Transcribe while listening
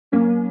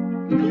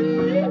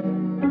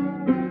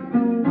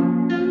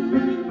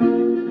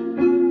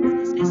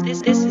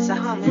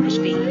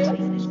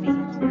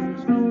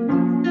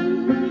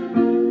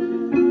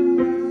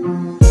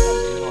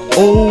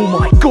Oh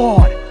my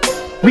God.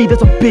 Reed,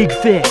 that's a big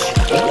fish.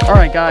 All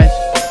right, guys.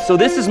 So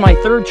this is my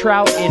third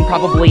trout in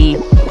probably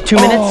 2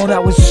 minutes. Oh,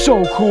 that was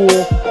so cool.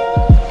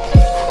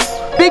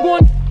 Big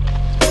one.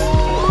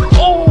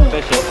 Oh.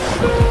 Fish it.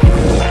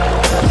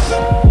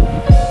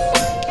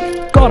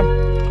 Got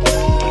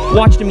him.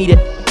 Watched him eat it.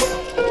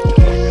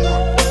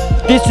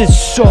 This is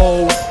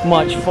so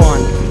much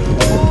fun.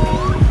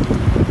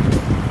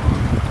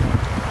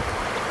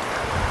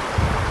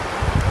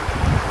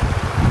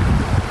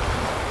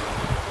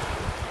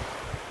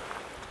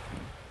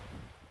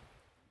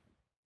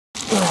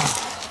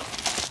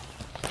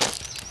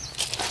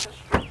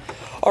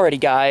 Alrighty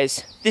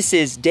guys, this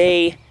is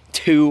day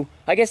 2.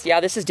 I guess, yeah,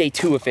 this is day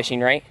 2 of fishing,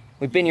 right?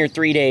 We've been here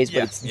 3 days,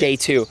 but it's day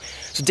 2.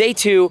 So day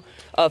 2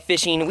 of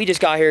fishing, we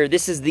just got here.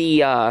 This is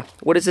the,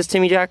 what is this,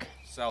 Timmy Jack?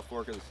 South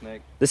Fork of the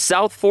Snake. The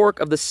South Fork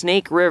of the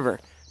Snake River.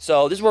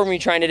 So this is what we're gonna be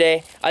trying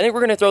today. I think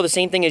we're gonna throw the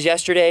same thing as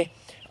yesterday.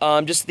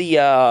 Just the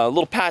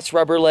little patch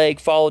rubber leg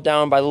followed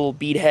down by the little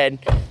bead head,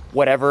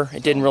 whatever,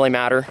 it didn't really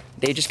matter.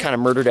 They just kind of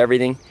murdered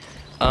everything.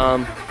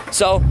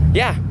 So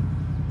yeah.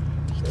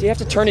 Do you have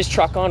to turn his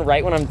truck on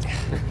right when I'm...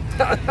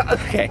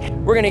 Okay,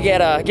 we're gonna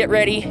get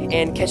ready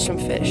and catch some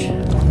fish.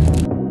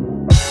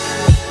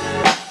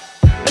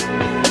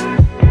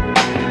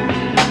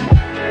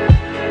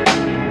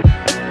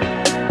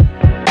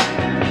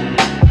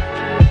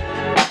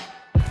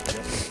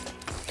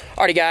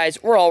 Alrighty guys,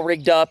 we're all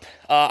rigged up.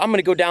 I'm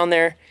gonna go down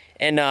there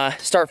and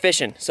start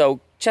fishing. So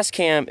chest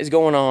cam is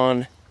going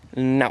on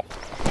now.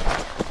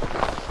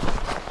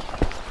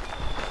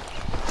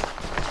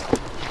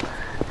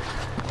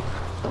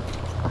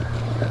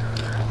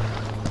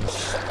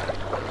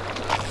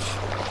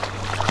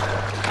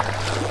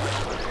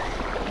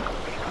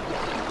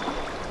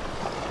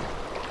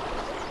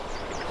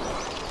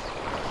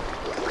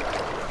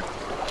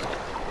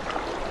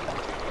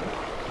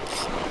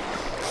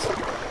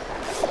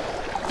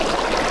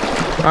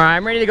 All right,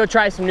 I'm ready to go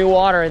try some new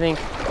water, I think.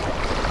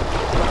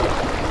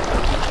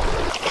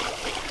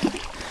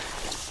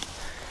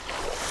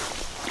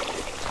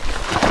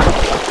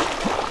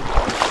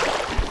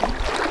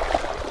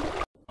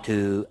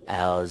 Two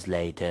hours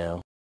later.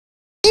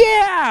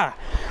 Yeah!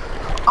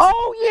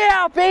 Oh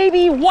yeah,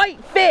 baby,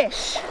 white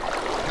fish!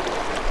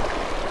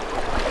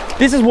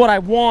 This is what I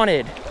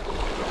wanted.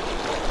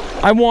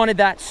 I wanted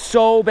that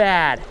so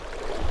bad.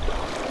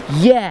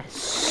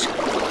 Yes,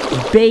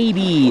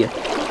 baby.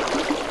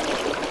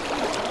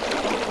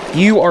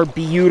 You are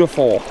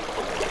beautiful.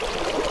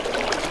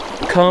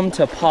 Come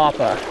to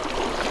Papa.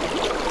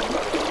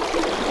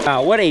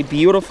 Wow, what a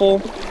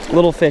beautiful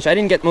little fish. I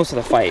didn't get most of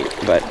the fight,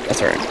 but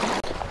that's all right.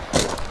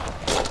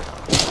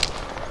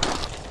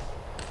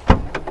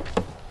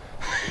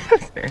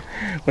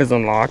 Was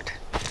unlocked.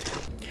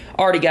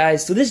 Alrighty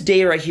guys, so this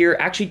day right here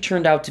actually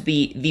turned out to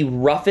be the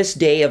roughest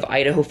day of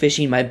Idaho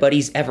fishing my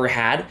buddy's ever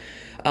had.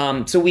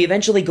 So we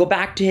eventually go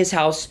back to his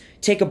house,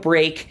 take a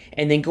break,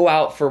 and then go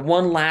out for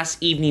one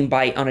last evening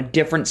bite on a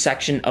different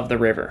section of the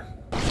river.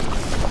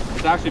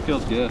 It actually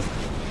feels good.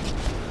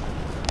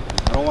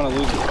 I don't want to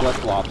lose the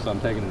flip-flop, so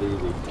I'm taking it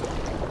easy.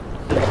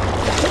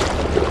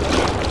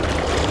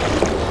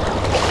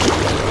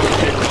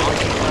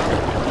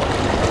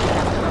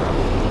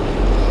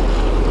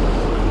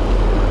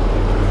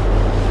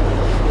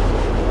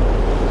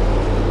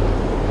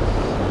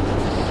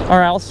 All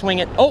right, I'll swing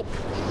it. Oh!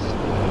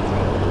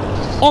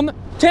 On the,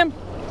 Tim,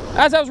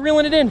 as I was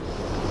reeling it in.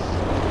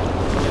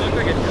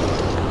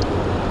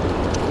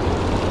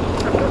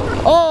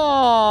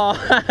 Oh,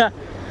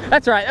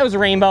 that's right, that was a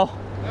rainbow.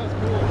 That was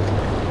cool.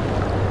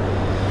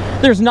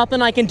 There's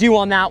nothing I can do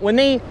on that. When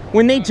they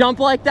jump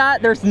like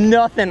that, there's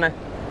nothing. That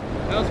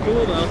was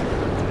cool though.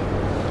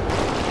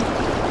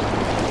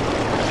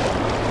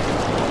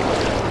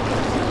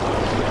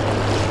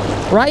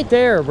 Right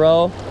there,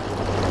 bro.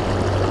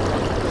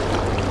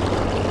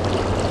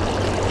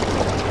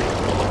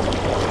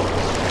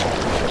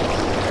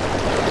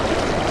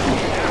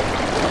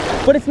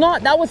 But it's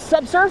not, that was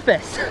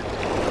subsurface.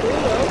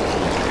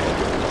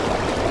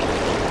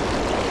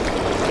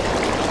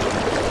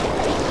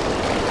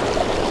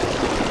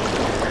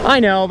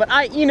 I know,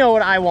 but you know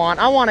what I want.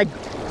 I want a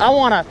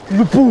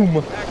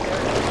boom.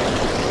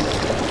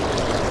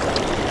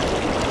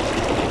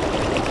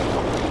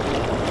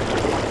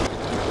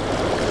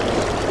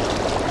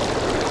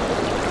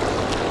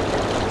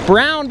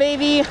 Brown,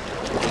 baby.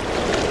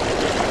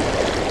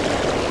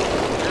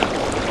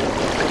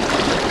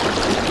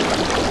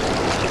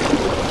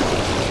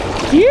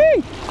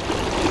 Yee!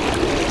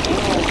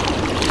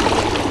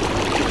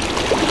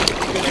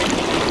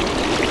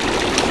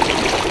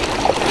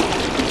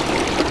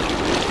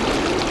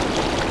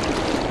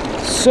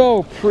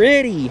 So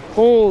pretty.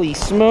 Holy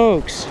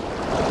smokes. Is the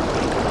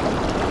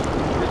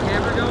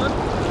camera going?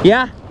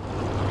 Yeah.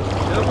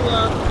 Double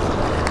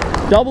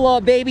up. Double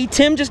up, baby.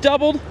 Tim just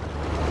doubled.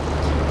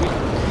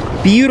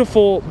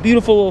 Beautiful,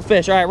 beautiful little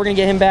fish. All right, we're gonna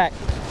get him back.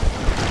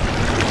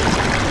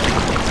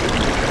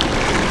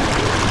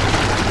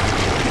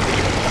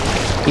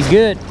 He's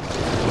good.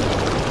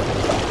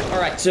 All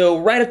right, Alright, so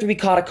right after we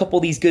caught a couple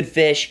of these good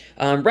fish,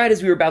 right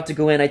as we were about to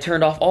go in, I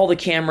turned off all the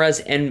cameras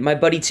and my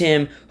buddy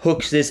Tim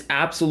hooks this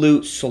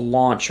absolute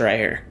slaunch right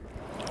here.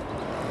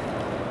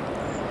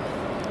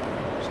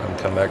 Some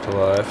come back to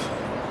life.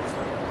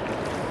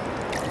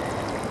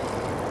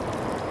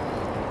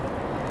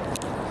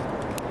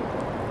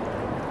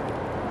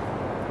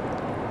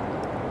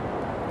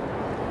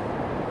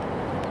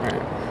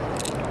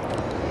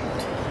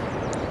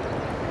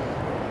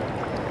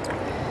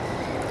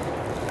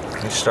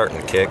 He's starting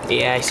to kick.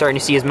 Yeah, he's starting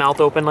to see his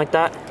mouth open like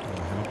that.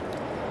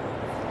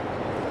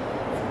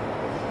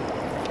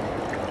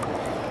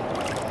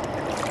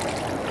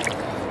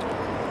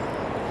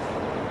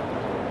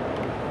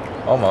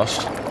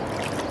 Almost.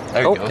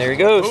 There he goes. There he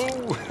goes.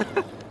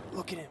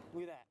 Look at him.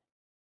 Look at that.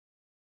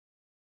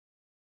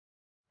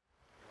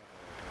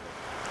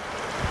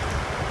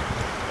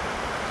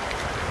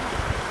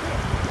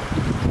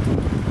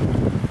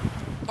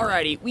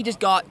 Alrighty, we just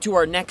got to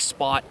our next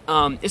spot.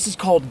 This is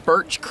called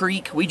Birch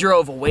Creek. We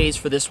drove a ways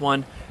for this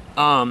one.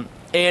 And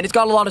it's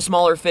got a lot of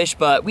smaller fish,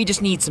 but we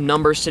just need some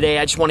numbers today.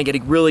 I just want to get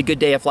a really good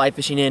day of fly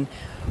fishing in.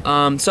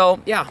 So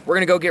yeah, we're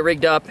gonna go get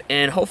rigged up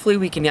and hopefully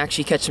we can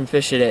actually catch some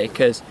fish today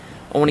because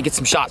I want to get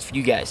some shots for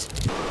you guys.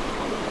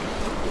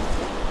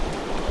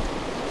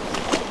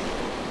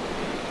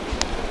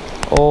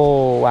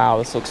 Oh wow,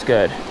 this looks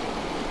good.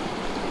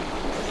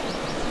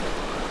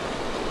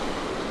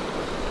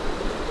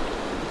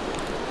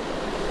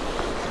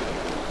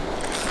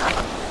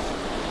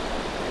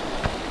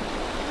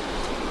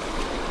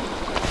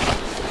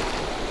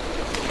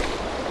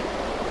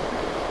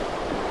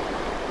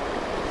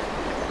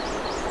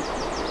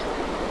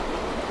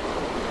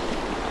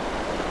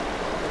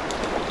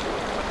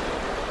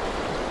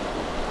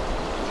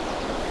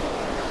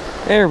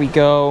 There we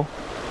go.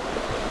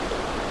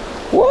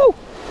 Whoa!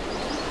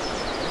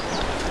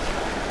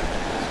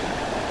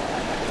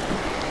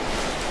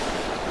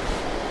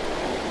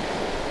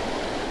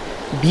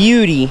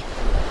 Beauty.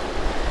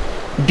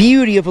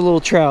 Beauty of a little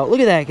trout.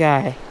 Look at that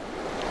guy.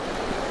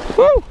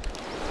 Woo!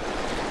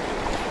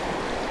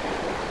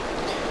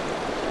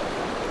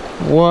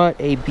 What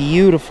a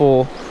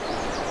beautiful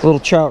little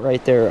trout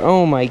right there.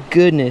 Oh my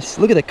goodness.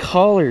 Look at the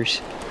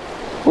colors.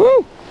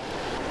 Woo!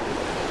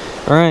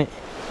 Alright.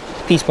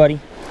 Peace, buddy.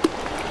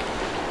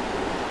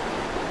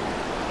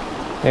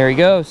 There he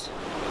goes.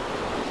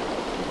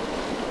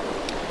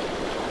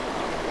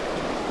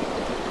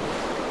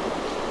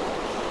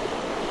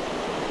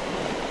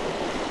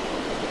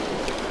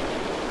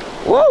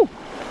 Whoa!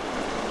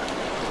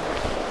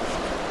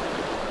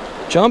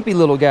 Jumpy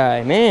little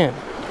guy, man.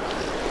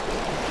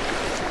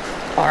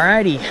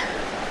 Alrighty.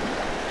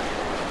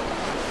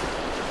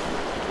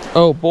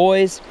 Oh,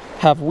 boys,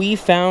 have we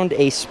found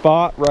a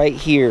spot right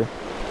here.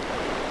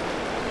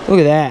 Look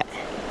at that.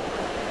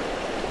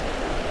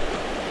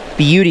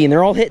 Beauty, and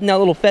they're all hitting that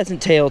little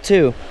pheasant tail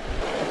too.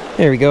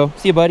 There we go.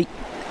 See you, buddy.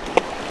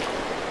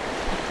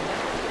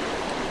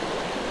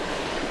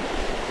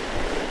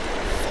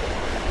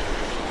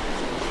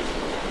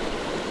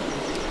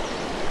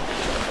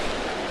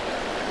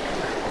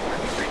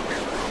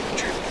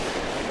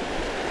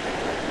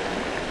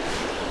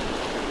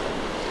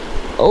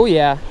 Oh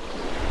yeah.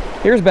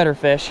 Here's better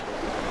fish.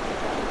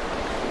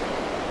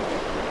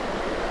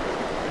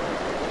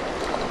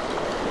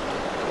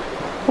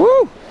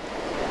 Woo!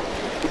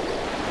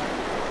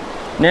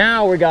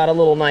 Now we got a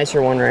little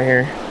nicer one right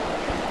here.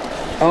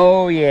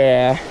 Oh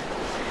yeah.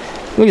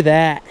 Look at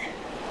that.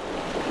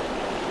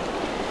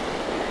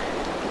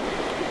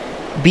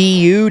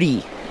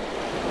 Beauty.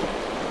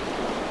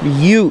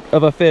 Beaut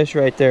of a fish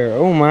right there.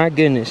 Oh my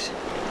goodness.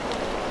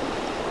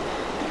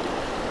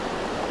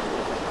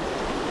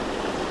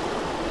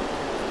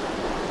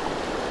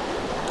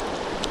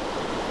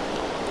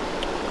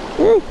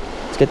 Woo.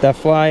 Let's get that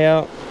fly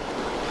out.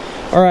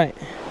 All right.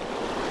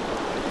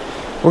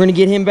 We're gonna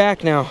get him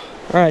back now.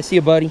 All right, see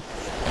you, buddy.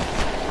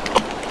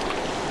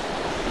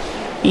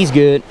 He's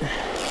good.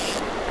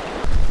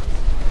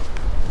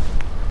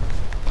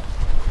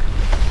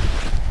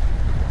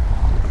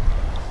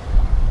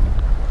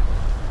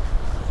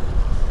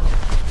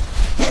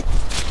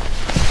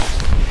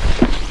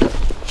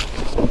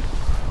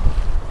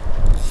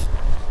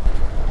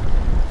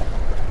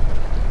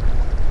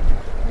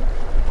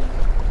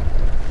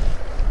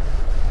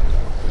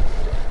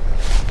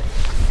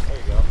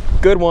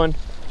 Good one.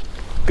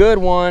 Good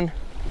one.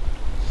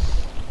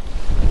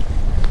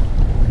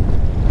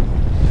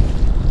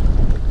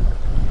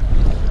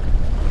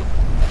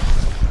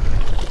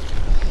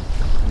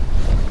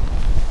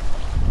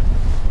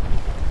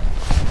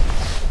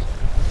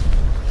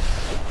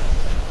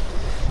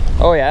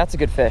 Oh yeah, that's a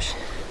good fish.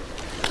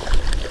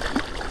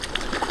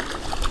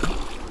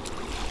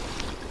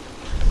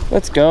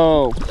 Let's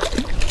go.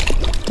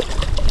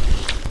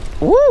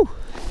 Woo!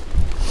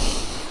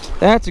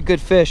 That's a good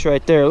fish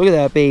right there. Look at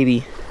that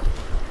baby.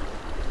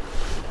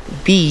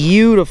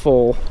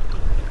 Beautiful.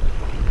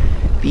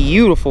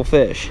 Beautiful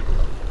fish.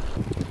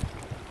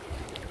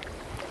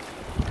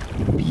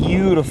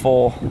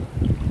 Beautiful.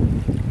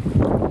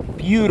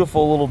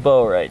 Beautiful little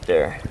bow right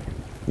there.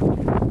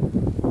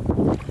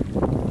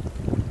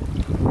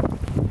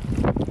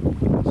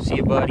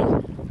 you, buddy.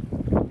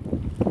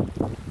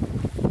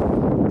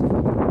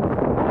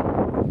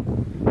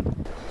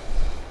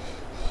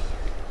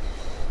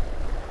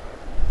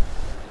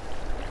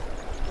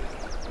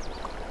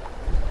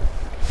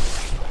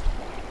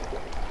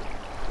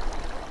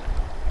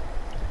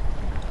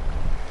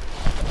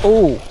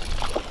 Oh.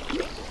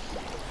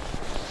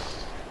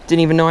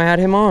 Didn't even know I had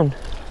him on.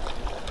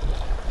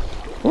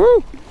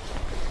 Woo!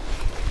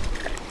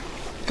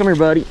 Come here,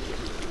 buddy.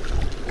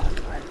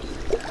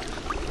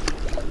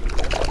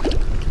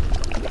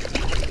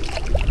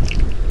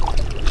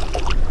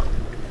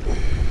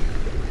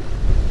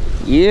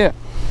 Yeah.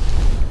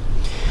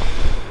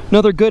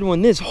 Another good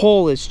one. This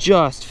hole is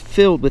just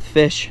filled with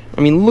fish.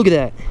 I mean, look at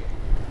that.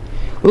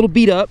 A little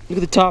beat up. Look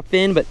at the top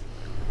fin, but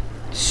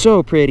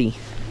so pretty.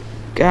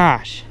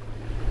 Gosh.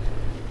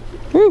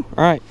 Woo.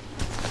 All right.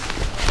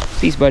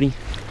 Peace, buddy.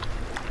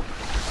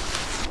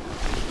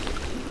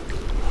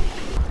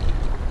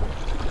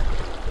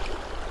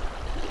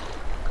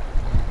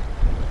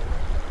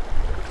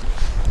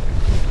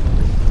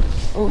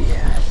 Oh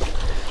yeah.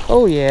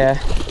 Oh yeah.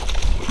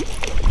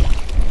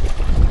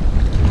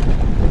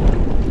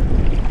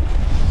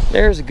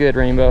 There's a good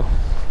rainbow.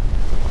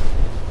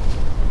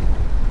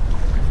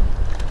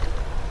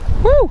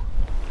 Woo!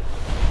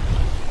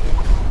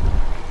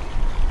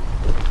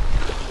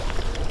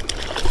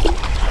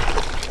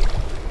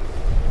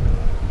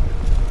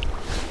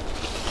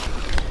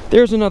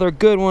 There's another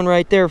good one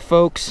right there,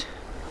 folks.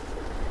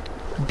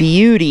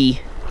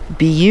 Beauty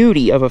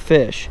of a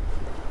fish.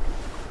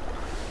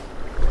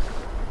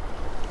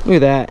 Look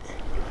at that.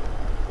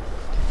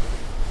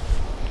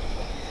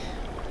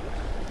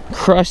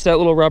 Crushed that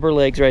little rubber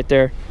legs right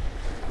there.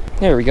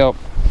 There we go.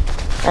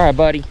 All right,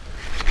 buddy.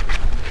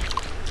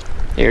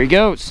 There he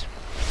goes.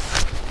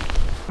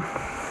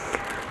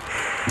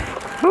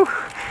 Whew.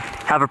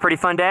 Have a pretty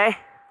fun day?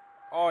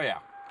 Oh yeah.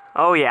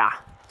 Oh yeah.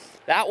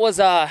 That was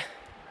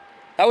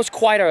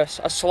quite a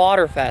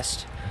slaughter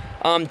fest.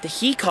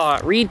 Reed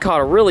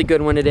caught a really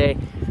good one today.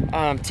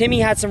 Timmy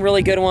had some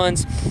really good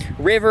ones.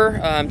 River,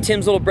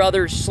 Tim's little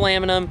brother,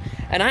 slamming them.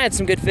 And I had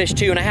some good fish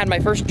too, and I had my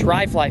first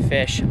dry fly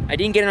fish. I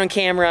didn't get it on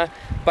camera,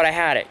 but I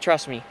had it,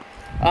 trust me.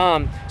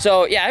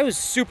 So yeah, it was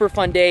a super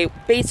fun day.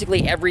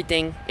 Basically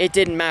everything. It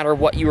didn't matter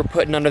what you were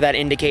putting under that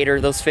indicator.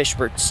 Those fish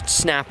were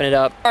snapping it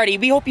up. Alrighty,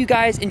 we hope you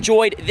guys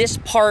enjoyed this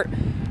part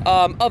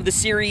of the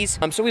series.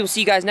 So we will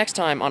see you guys next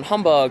time on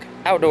Humbug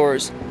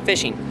Outdoors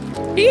Fishing.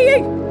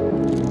 Yay!